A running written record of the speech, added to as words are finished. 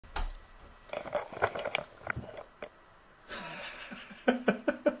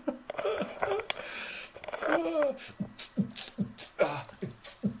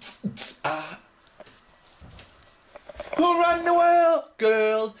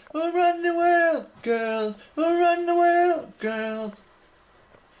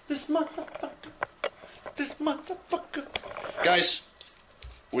This motherfucker. This motherfucker. Guys,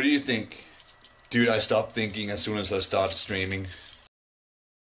 what do you think? Dude, I stopped thinking as soon as I started streaming.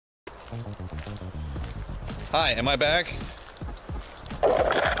 Hi, am I back?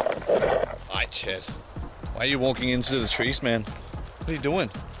 Hi, Chet. Why are you walking into the trees, man? What are you doing?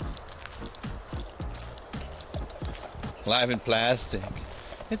 Live in plastic.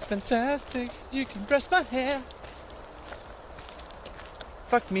 It's fantastic. You can brush my hair.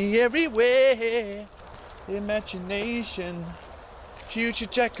 Fuck me everywhere. Imagination. Huge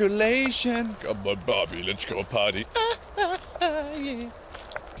ejaculation. Come on, Bobby, let's go party. Yeah.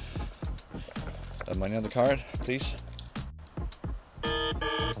 Money on the card, please.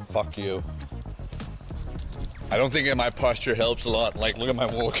 Fuck you. I don't think my posture helps a lot. Like, look at my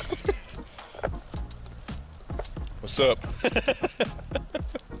walk. What's up?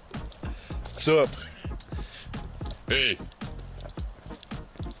 What's up? Hey.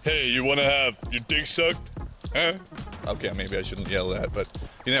 Hey, you wanna have your dick sucked? Huh? Okay, maybe I shouldn't yell that, but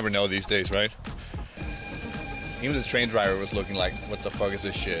you never know these days, right? Even the train driver was looking like, what the fuck is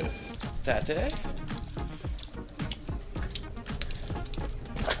this shit? Tate?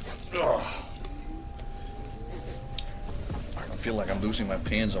 Ugh. I feel like I'm losing my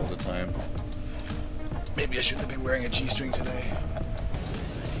pants all the time. Maybe I shouldn't have been wearing a G-string today.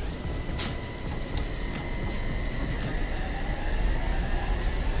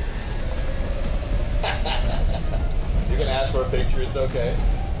 You can ask for a picture, it's okay.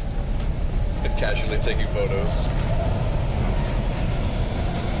 And casually taking photos.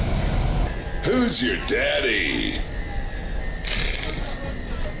 Who's your daddy?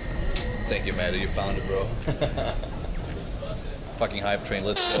 Thank you, Maddie. You found it, bro. Fucking hype train.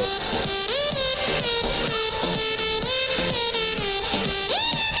 Let's go.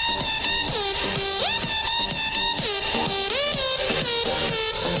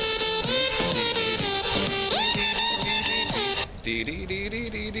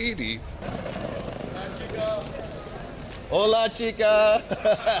 Hola, chica.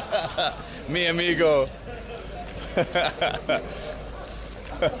 Mi amigo.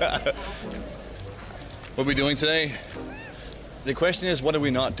 What are we doing today? The question is, what are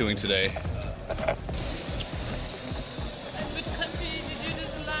we not doing today? And which country did you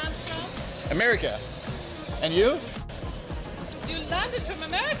just land from? America. And you? You landed from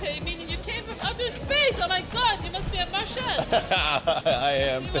America? You mean you came from outer space? Oh my god, you must be a Martian. I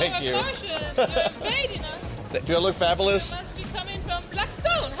am, thank you. You're a Martian. You're invading us. Do I look fabulous? You must be coming from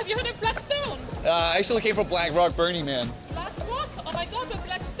Blackstone. Have you heard of Blackstone? I actually came from Black Rock, Burning Man. Black Rock? Oh my god, but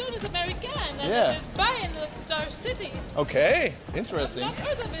Blackstone is American. And Yeah. it's buying our city. Okay, interesting. I've not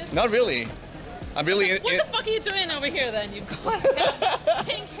heard of it. Not really. I'm really... What the fuck are you doing over here then, you goddamn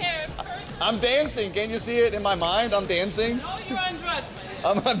pink hair person? I'm dancing. Can you see it in my mind? I'm dancing. No, you're on drugs, man.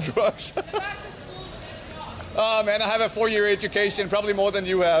 I'm on drugs. Back to school and get jobs. Oh man, I have a 4-year education, probably more than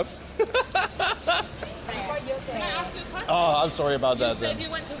you have. Can I ask you a question? Oh, I'm sorry about You that said then.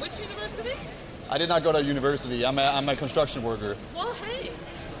 you went to which university? I did not go to university. I'm a construction worker. Well, hey.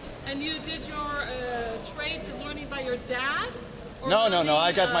 And you did your trade to learning by your dad? Or No. learning,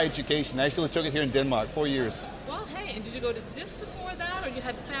 I got my education. I actually took it here in Denmark, 4 years. Well, hey. And did you go to DIS before that? Or you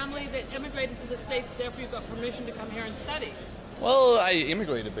had family that immigrated to the States, therefore you got permission to come here and study? Well, I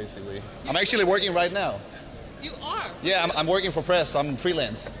immigrated basically. I'm actually working right now. You are? Yeah, I'm working for Press. I'm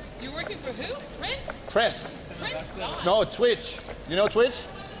freelance. You're working for who? Prince? Press. Prince? God. No, Twitch. You know Twitch?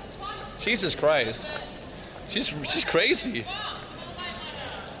 Jesus Christ. She's crazy.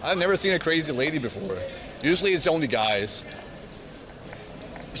 I've never seen a crazy lady before. Usually it's only guys.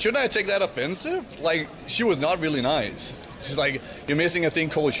 Shouldn't I take that offensive? Like, she was not really nice. She's like, you're missing a thing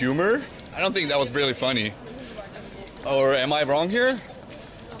called humor? I don't think that was really funny. Or am I wrong here?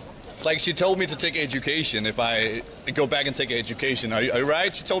 Like, she told me to take education if I go back and take education. Are you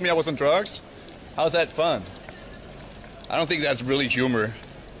right? She told me I was on drugs? How's that fun? I don't think that's really humor.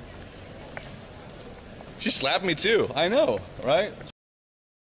 She slapped me too. I know, right?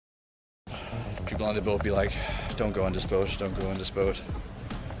 People on the boat be like, don't go on this boat, don't go on this boat.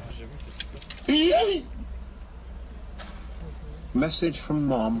 Message from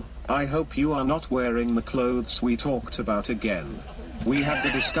Mom. I hope you are not wearing the clothes we talked about again. We had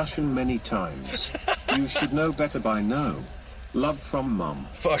the discussion many times. You should know better by now. Love from Mom.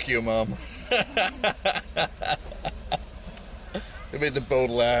 Fuck you, Mom. It made the boat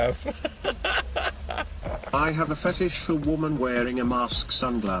laugh. I have a fetish for woman wearing a mask,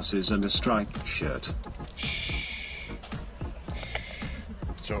 sunglasses and a striped shirt. Shh.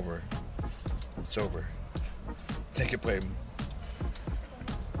 It's over. It's over. Take it, babe.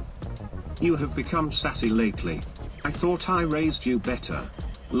 You have become sassy lately. I thought I raised you better.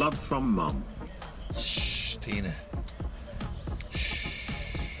 Love from Mom. Shh, Tina. Shh.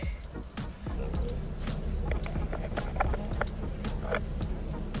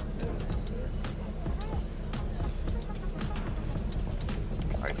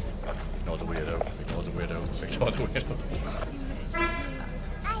 Ignore the weirdo. Ignore the weirdo. Ignore the weirdo.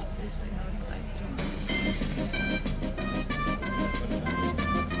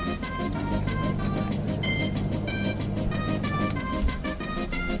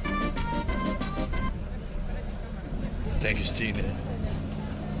 Thank you, Stina.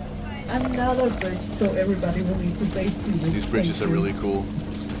 Another bridge, so everybody will need to face to this. These bridges are really cool,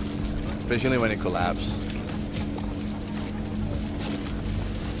 especially when it collapses.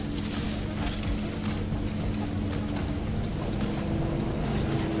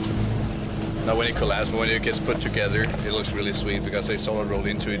 Not when it collapses, but when it gets put together, it looks really sweet because they sort of roll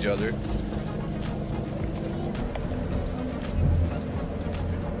into each other.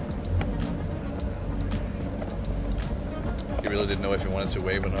 You really didn't know if you wanted to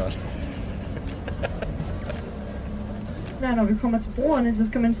wave or not. Når vi kommer til broerne, så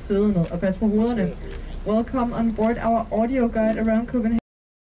skal man sidde ned og passe på hovederne. Welcome on board our audio guide around Copenhagen.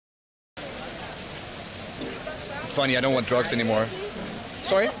 It's funny, I don't want drugs anymore.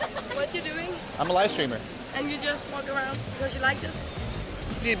 Sorry? What you doing? I'm a live streamer. And you just walk around because you like this?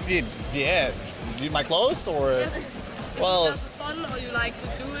 Yeah. Do my clothes or? Yes. Is Well, it just for fun or you like to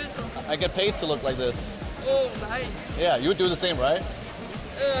do it or something? I get paid to look like this. Oh, nice. Yeah, you would do the same, right?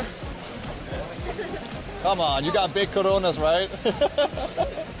 Come on, you got big coronas, right?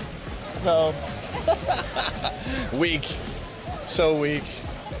 No. Weak. So weak.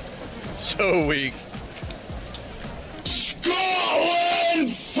 So weak.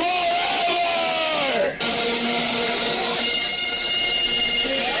 Scotland forever!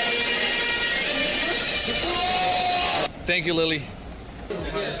 Thank you, Lily.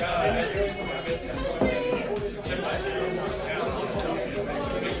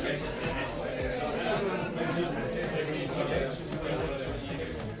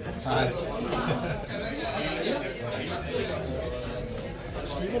 Hi.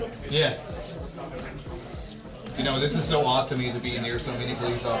 Yeah. You know, this is so odd to me to be near so many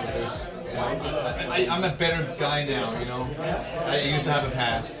police officers. You know? I'm a better guy now, you know. I used to have a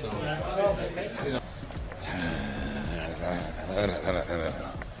past, so, you know.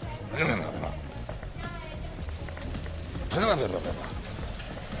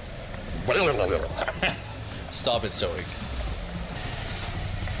 Stop it, SoWeQ.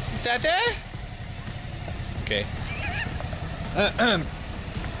 Dada? Okay.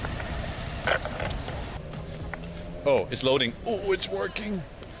 Oh, it's loading. Oh, it's working.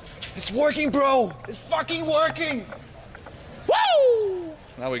 It's working, bro. It's fucking working. Woo!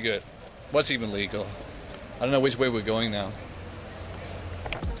 Now we're good. What's even legal? I don't know which way we're going now.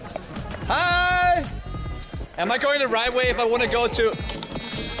 Hi! Am I going the right way if I want to go to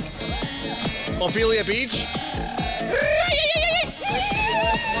Ophelia Beach?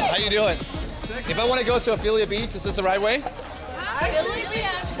 How you doing? If I want to go to Ophelia Beach, is this the right way?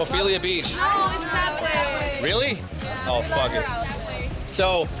 Ophelia Beach. No, it's that way. Really? Yeah. Oh, fuck it. That way.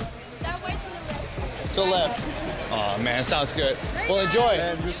 So, That way to the left. to the left. Oh, man, sounds good. Well, enjoy.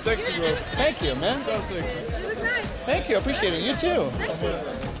 Man, you're sexy, bro. Thank you, man. So sexy. You look nice. Thank you. I appreciate it. You too.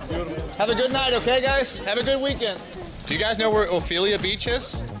 Beautiful. Have a good night, okay, guys? Have a good weekend. Do you guys know where Ophelia Beach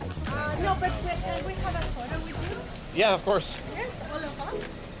is? No, but we have a photo with you. Yeah, of course. Yes, all of us.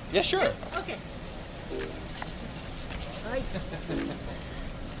 Yeah, sure. Yes, okay. Ay.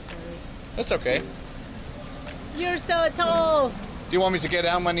 That's okay. You're so tall. Do you want me to get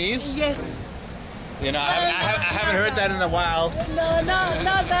down on my knees? Yes. You know, I haven't heard that in a while. No,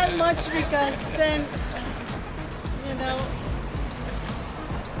 not that much because then, you know,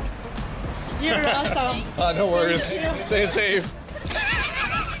 you're awesome. Oh, no worries. Thank you. Stay safe.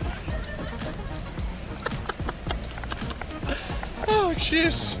 Oh,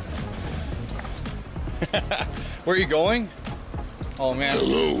 jeez. Where are you going? Oh, man.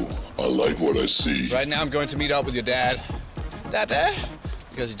 Hello, I like what I see. Right now I'm going to meet up with your dad. Dad?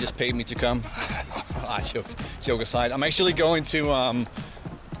 Because he just paid me to come. Joke aside. I'm actually going to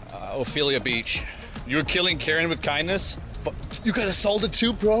Ophelia Beach. You were killing Karen with kindness, but you got assaulted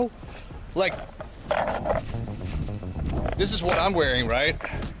too, bro. Like, this is what I'm wearing, right?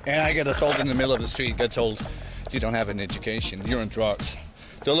 And I get assaulted in the middle of the street, get told, you don't have an education, you're on drugs.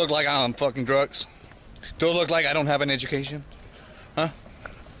 Do I look like I'm on fucking drugs? Do I look like I don't have an education? Huh?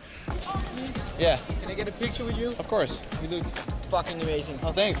 Yeah. Can I get a picture with you? Of course. You look fucking amazing.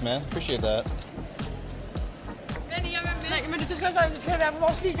 Oh, thanks, man. Appreciate that. Men, I vil med. Nej, men det skal være på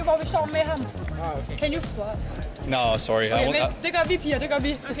vores video, hvor vi står med ham. Okay. Can you floss? No, sorry. Okay, men det gør vi piger, det gør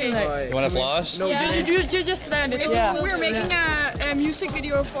vi. Okay. You want to floss? No, Yeah, you just stand it. Yeah. We're making a music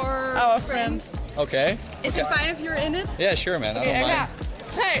video for Our friend. Okay. Is it fine if you're in it? Yeah, sure, man. I Okay, don't er klar.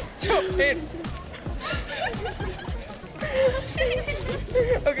 mind. 3, 2, 1.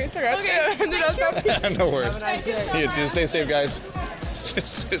 Okay, så godt. No worries. Have a nice day. You too. Stay safe, guys.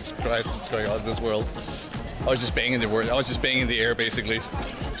 Jesus Christ, what's going on in this world? I was just banging the word. I was just banging the air, basically.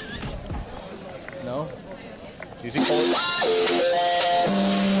 No. Do you think?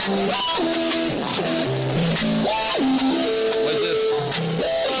 What is this?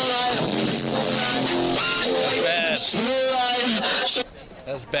 That's bad.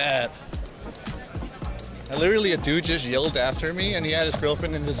 That's bad. And literally, a dude just yelled after me, and he had his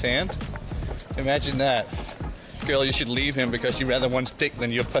girlfriend in his hand. Imagine that. Girl, you should leave him because you rather one stick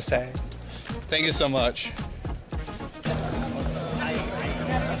than your pussy. Thank you so much.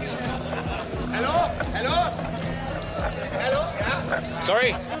 Hello? Yeah.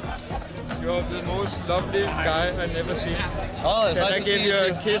 Sorry? You're the most lovely guy I've never seen. Oh, it's Can nice I to give see you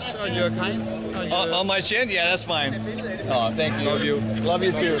too. a kiss on your kind? On my chin? Yeah, that's fine. Oh, thank you. Love you. Love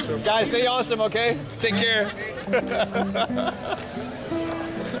you too. Guys, stay awesome, okay? Take care.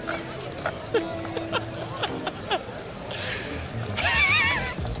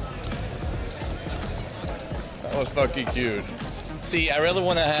 That was fucking cute. See, I really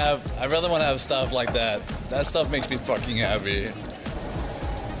want to have stuff like that. That stuff makes me fucking happy.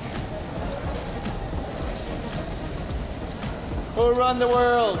 Who run the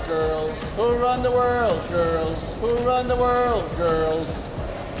world, girls? Who run the world, girls? Who run the world, girls?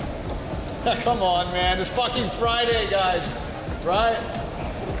 Come on, man. It's fucking Friday, guys. Right?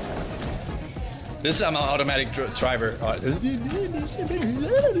 This is an automatic driver.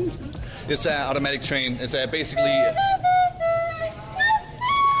 It's an automatic train. It's basically...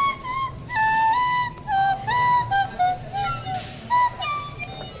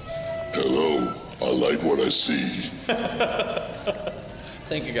 Hello, I like what I see.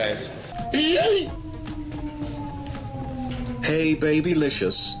 Thank you, guys. Hey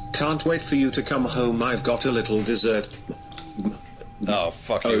Babylicious, can't wait for you to come home. I've got a little dessert. Oh,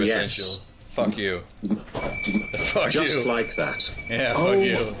 fuck you, Oh, yes. Essential. Fuck you. Fuck Just you. like that. Yeah, fuck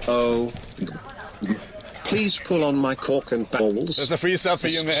you. Oh. Please pull on my cork and bowls. There's a free sub for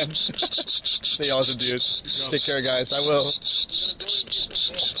you, man. Stay awesome, dude. Take care, guys. I will.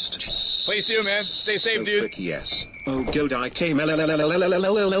 Please do, man. Stay safe, So dude. quick, yes. Oh, good. I came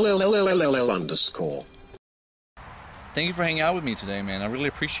underscore. Thank you for hanging out with me today, man. I really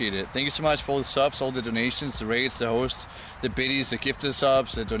appreciate it. Thank you so much for all the subs, all the donations, the raids, the hosts, the biddies, the gifted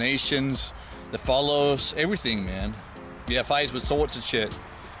subs, the donations, the follows, everything, man. Yeah, fights with swords and shit.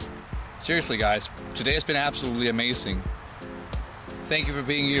 Seriously, guys, today has been absolutely amazing. Thank you for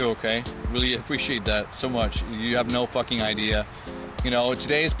being you, okay? Really appreciate that so much. You have no fucking idea. You know,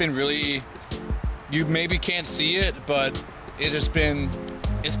 today has been really... You maybe can't see it, but it has been...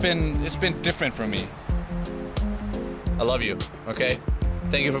 It's been different for me. I love you, okay?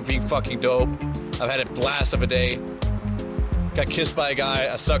 Thank you for being fucking dope. I've had a blast of a day. Got kissed by a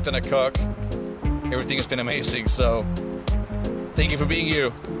guy. I sucked on a cook. Everything has been amazing, so... Thank you for being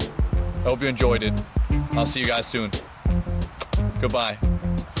you. I hope you enjoyed it. I'll see you guys soon. Goodbye.